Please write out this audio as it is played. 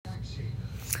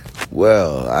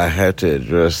Well, I have to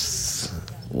address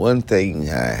one thing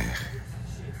I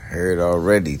heard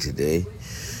already today,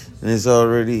 and it's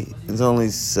only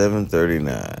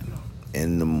 7:39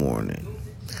 in the morning.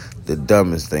 The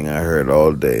dumbest thing I heard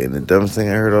all day, and the dumbest thing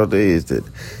I heard all day is that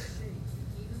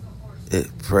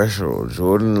pressure on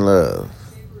Jordan Love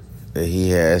that he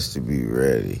has to be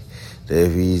ready. That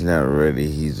if he's not ready,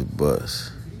 he's a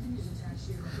bust.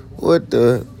 What?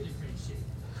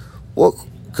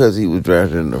 Because he was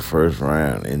drafted in the first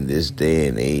round in this day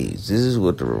and age. This is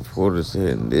what the reporter said.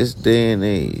 In this day and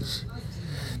age,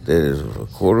 that if a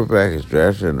quarterback is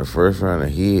drafted in the first round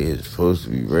and he is supposed to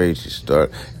be ready to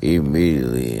start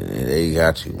immediately and they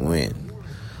got to win.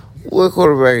 What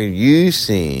quarterback have you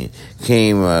seen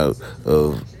came out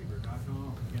of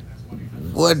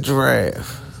what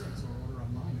draft?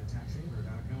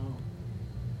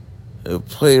 It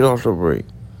played off the break.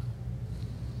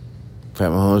 Pat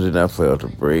Mahomes did not play off the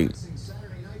break.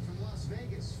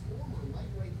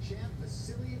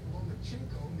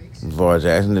 Lamar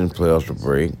Jackson didn't play off the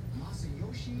break.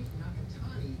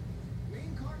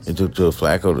 It took Joe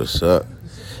Flacco to suck.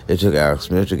 It took Alex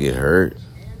Smith to get hurt.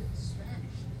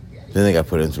 Then they got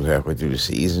put in halfway through the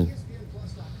season.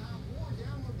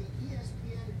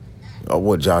 Oh,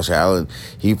 what Josh Allen,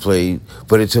 he played,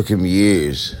 but it took him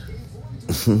years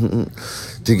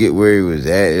to get where he was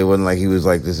at. It wasn't like he was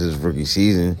like, this is his rookie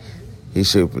season. He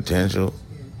showed potential,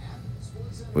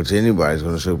 which anybody's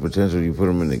going to show potential. You put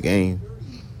him in the game.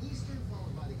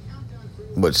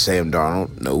 But Sam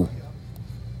Darnold, no.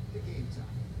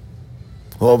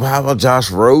 Well, how about Josh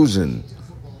Rosen?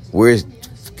 Get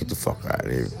the fuck out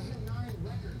of here.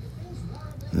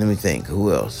 Let me think.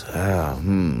 Who else?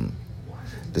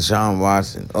 Deshaun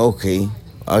Watson. Okay,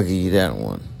 I'll give you that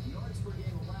one.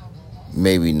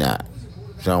 Maybe not.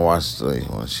 Deshaun Watson still ain't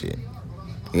one shit.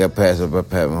 He got passed up by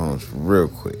Pat Mahomes real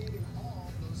quick.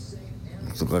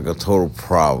 It looked like a total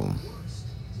problem.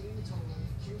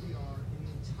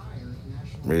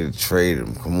 Ready to trade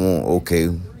him. Come on, okay.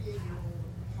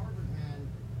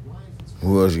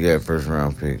 Who else you got first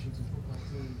round pick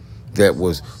that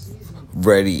was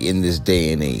ready in this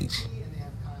day and age?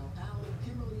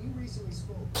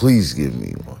 Please give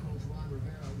me one.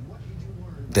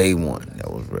 Day one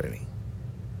that was ready.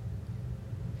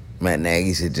 Matt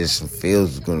Nagy said Justin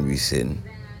Fields is going to be sitting.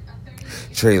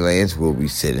 Trey Lance will be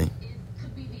sitting.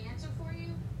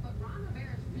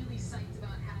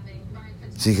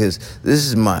 See, because this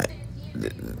is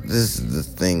the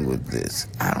thing with this.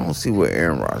 I don't see what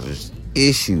Aaron Rodgers'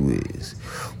 issue is.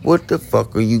 What the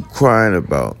fuck are you crying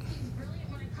about?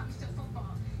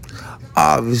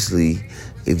 Obviously,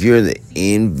 if you're the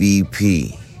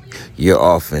MVP, your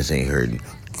offense ain't hurting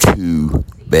too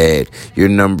bad. Your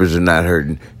numbers are not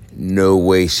hurting no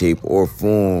way, shape, or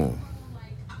form.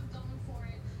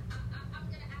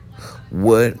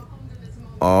 What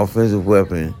offensive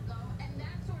weapon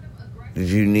did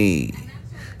you need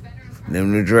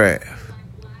them to draft?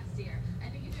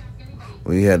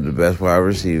 Well, you had the best wide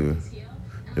receiver,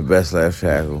 the best left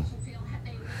tackle,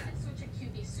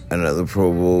 another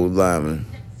Pro Bowl lineman,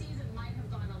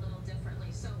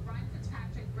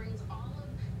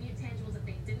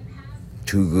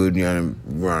 two good young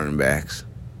running backs.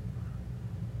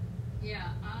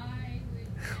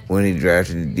 When he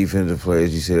drafted the defensive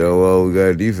players, he said, oh, well, we got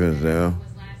a defense now.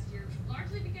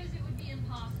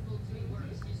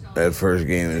 That first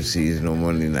game of the season on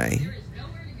Monday night.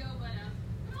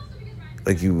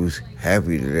 Like he was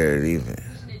happy to that defense.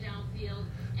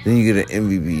 Then you get an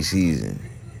MVP season.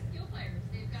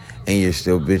 And you're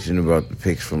still bitching about the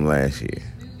picks from last year.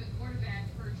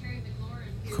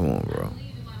 Come on, bro.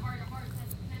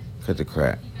 Cut the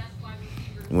crap.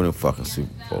 Win a fucking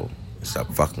Super Bowl.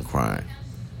 Stop fucking crying.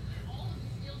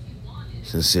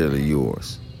 Sincerely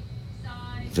yours,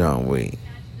 John Wayne.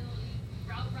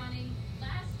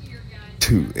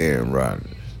 To Aaron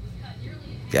Rodgers.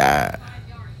 God.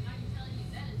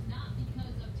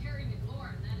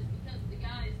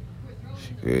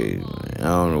 Crazy, man. I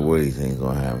don't know what he thinks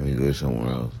gonna happen. He goes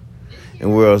somewhere else.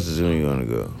 And where else is he gonna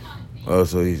go? Oh,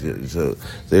 so he said, so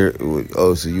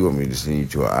you want me to send you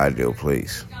to an ideal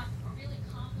place?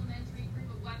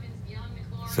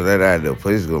 So that ideal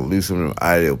place is gonna lose some of them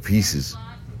ideal pieces.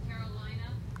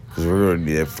 Because we're gonna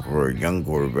do that for a young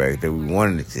quarterback that we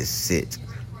wanted to sit.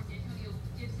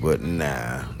 But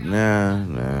nah. You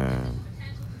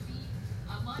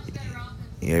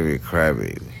gotta be a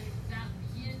crybaby.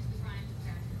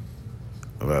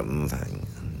 About nothing.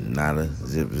 Nada,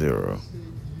 zip, zero.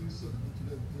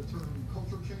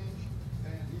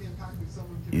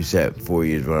 You sat 4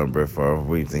 years around Brett Favre.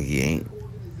 What do you think he ain't?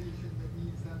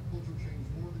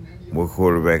 What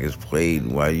quarterback has played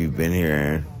while you've been here,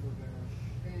 Aaron?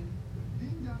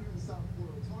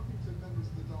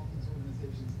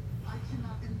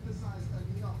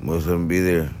 Most of them be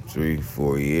there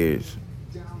 3-4 years.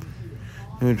 Then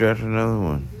we drafted another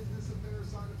one.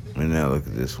 And now look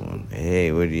at this one.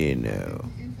 Hey, what do you know?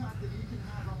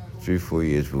 3-4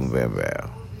 years, boom, bam,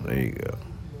 bam. There you go.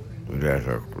 We drafted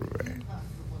our quarterback.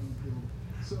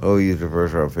 Oh, use the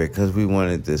first round pick because we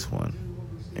wanted this one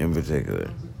in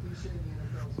particular.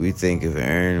 We think if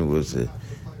Aaron was to,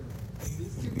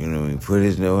 we put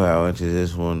his know-how into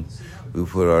this one, we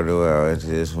put our know-how into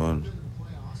this one.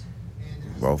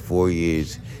 About 4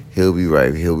 years, he'll be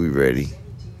right. He'll be ready.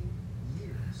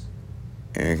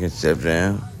 Aaron can step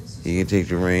down. He can take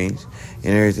the reins,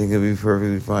 and everything will be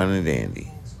perfectly fine and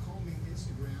dandy.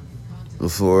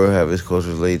 LaFleur will have his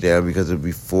coaches laid down because it'll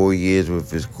be 4 years with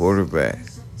his quarterback.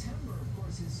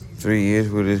 3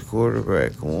 years with his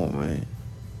quarterback. Come on, man.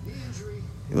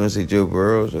 You want to say Joe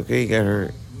Burrows? Okay, he got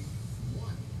hurt.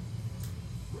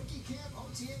 Rookie camp,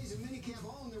 OTAs, and minicamp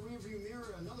all in the rearview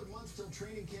mirror. Another month till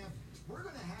training camp. We're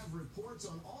going to have reports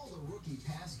on all the rookie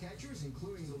pass catchers,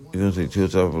 including the one. You gonna say two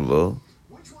top or low?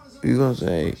 You gonna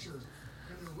say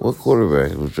what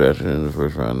quarterback was drafted in the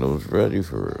first round that was ready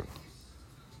for real?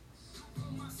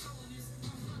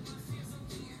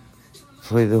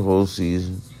 Played the whole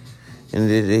season and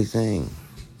did their thing.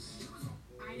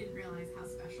 I didn't realize how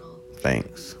special.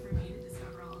 Thanks. For me to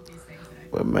discover all of these things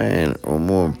that But man, on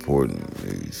more important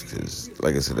news, because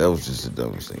like I said, that was just the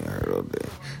dumbest thing I heard all day.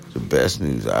 The best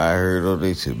news I heard all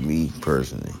day, to me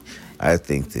personally, I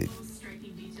think that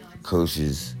striking detail.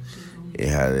 coaches and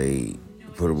how they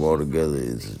put them all together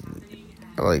is,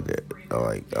 I like that.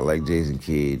 I like Jason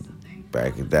Kidd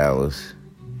back in Dallas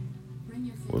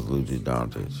was Luka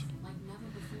Doncic.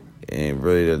 And it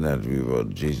really doesn't have to be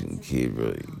about Jason Kidd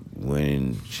really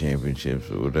winning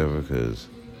championships or whatever, because,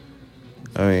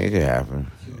 it could happen.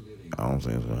 I don't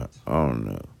think it's going to happen. I don't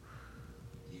know.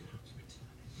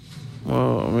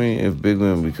 Well, if big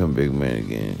men become big men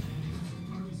again,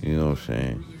 you know what I'm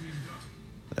saying?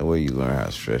 That way you learn how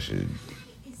to stretch your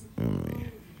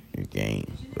game.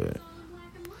 But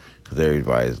because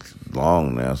everybody's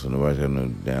long now, so nobody's got no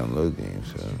down low game.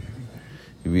 So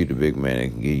you be the big man that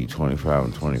can give you 25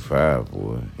 and 25,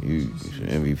 boy. You're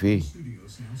an MVP.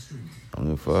 I don't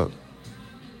give a fuck.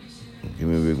 Give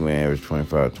me a big man average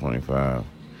 25.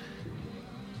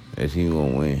 That team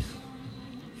gonna win.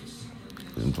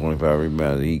 Them 25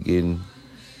 rebounds that he getting,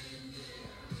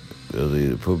 those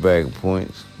either put back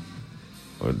points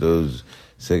or those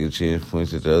second chance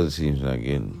points that the other team's not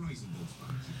getting.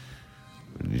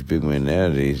 But these big men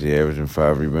nowadays, they're averaging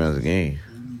 5 rebounds a game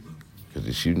because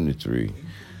they're shooting the 3.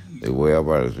 They're way out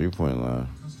by the 3-point line.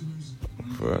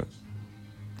 Fuck.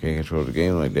 Can't control the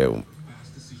game like that.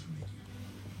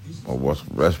 Or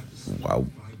Russell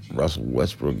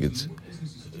Westbrook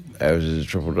averages a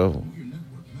triple-double.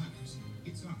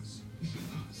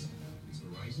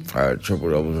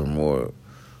 Triple-doubles or more.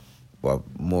 Well,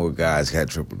 more guys had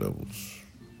triple-doubles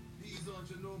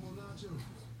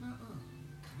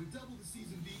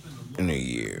in a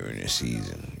year, in a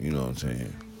season. You know what I'm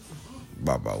saying?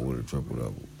 Bop with a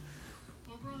triple-double.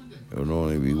 It would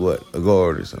only be, a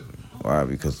guard or something. Why?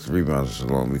 Because the rebounds are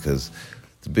so long. Because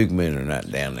the big men are not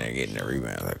down there getting the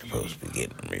rebounds like they're supposed to be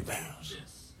getting the rebounds.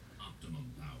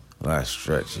 A lot of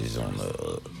stretches on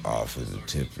the offensive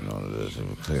tip and all of this. It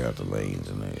would clear out the lanes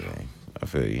and everything. I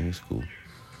feel you. It's cool.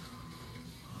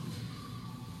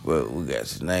 But we got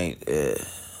tonight.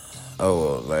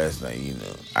 Last night,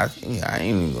 I ain't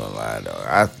even gonna lie though.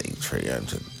 I think Trae Young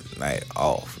took the night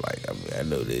off. I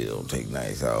know they don't take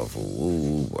nights off for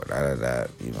woo, but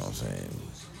you know what I'm saying?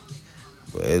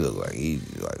 But it looked like the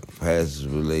passes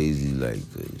were lazy, the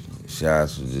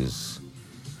shots were just,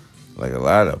 a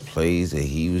lot of plays that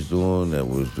he was doing that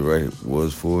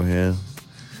was for him,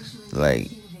 that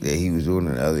he was doing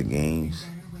in other games.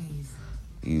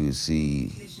 You would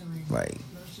see,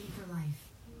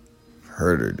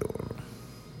 Herder doing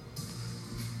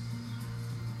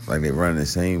them. They run the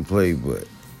same play, but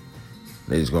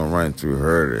they just gonna run through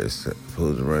Herder as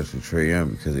opposed to run through Trae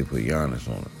Young because they put Giannis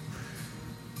on it.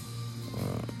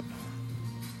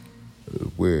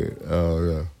 Weird. I don't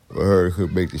know. But Herder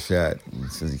could make the shot.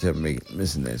 Since he kept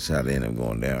missing that shot, they ended up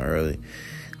going down early,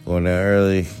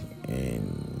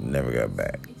 and never got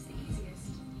back.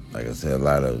 Like I said, a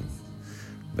lot of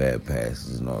bad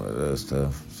passes and all that other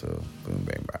stuff. So, boom,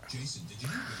 bang, bye.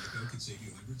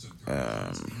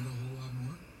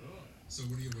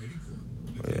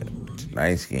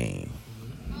 Tonight's game.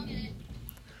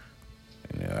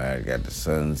 I got the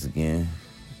Suns again.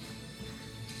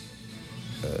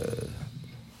 I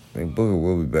think Booker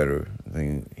will be better. I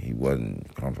think he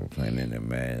wasn't comfortable playing in that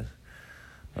mask.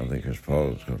 I think Chris Paul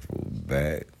was comfortable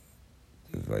back.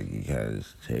 It's he kind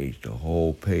of changed the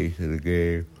whole pace of the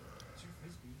game.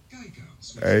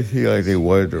 I feel like they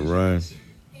wanted to run.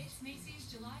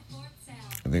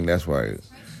 I think that's why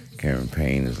Cameron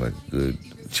Payne is like good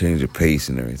change of pace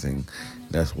and everything.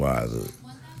 That's why the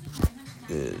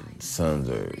Suns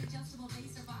are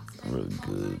really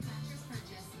good.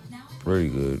 Pretty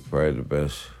good. Probably the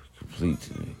best complete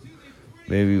team.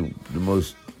 Maybe the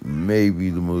most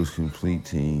complete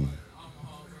team.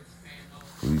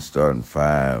 We starting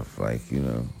five, like, you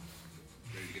know,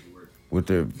 with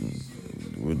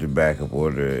the backup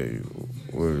order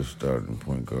or the starting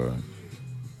point guard.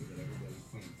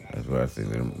 That's why I think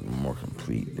they're more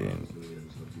complete than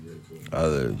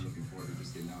other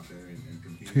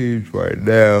teams right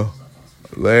now.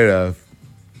 Later,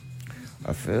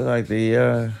 I feel like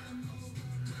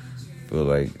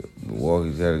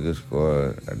Milwaukee's got a good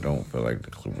squad. I don't feel like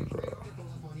the Clippers are.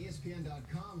 On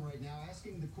ESPN.com right now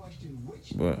asking the question,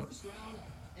 which But first-round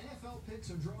NFL picks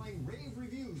are drawing rave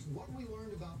reviews? What we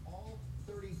learned about all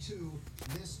 32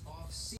 this offseason.